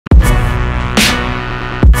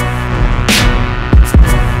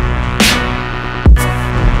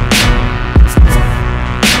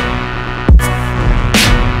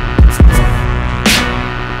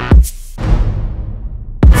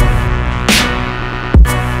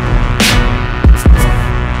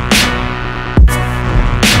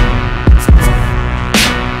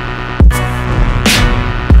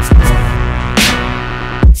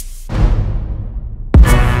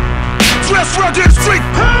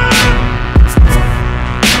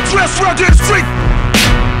rugged street,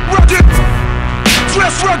 rugged,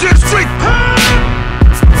 dress rugged street,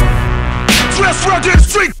 dress rugged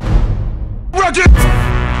street, rugged,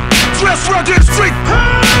 dress rugged street,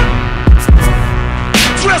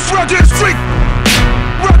 dress rugged street,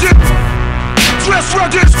 rugged, dress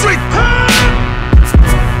rugged street,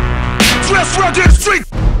 dress rugged street,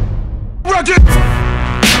 rugged,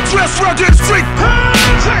 dress rugged street.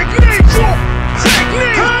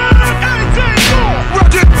 Technique, anything more.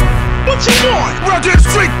 Rugged, What you want? rugged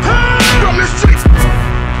street, rugged street,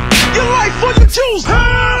 Your life for you choose.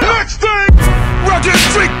 Next thing. rugged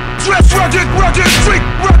street, dress rugged, rugged street,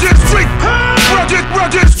 rugged street, rugged,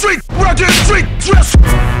 rugged street, rugged street, dress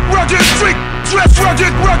rugged street, dress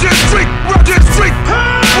rugged, rugged street, rugged street,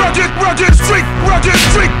 rugged, rugged street, rugged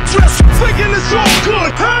street, dress Thinking it's all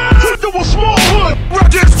good. Took to a small hood.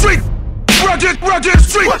 rugged street, rugged, rugged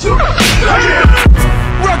street, What you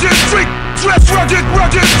rugged street, dress rugged,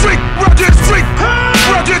 rugged street, rugged street,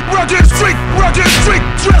 rugged, rugged street, rugged street,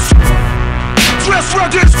 dress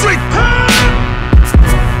rugged street,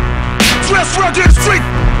 dress rugged street,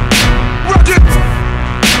 rugged,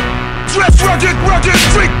 dress rugged, rugged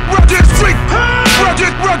street, rugged street,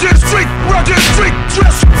 rugged, rugged street, rugged street,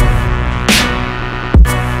 dress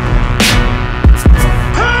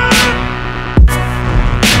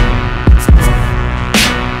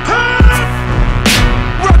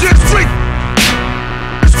rugged street,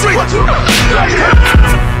 street, What you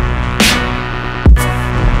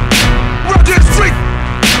rugged street,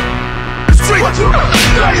 street. What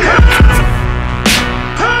you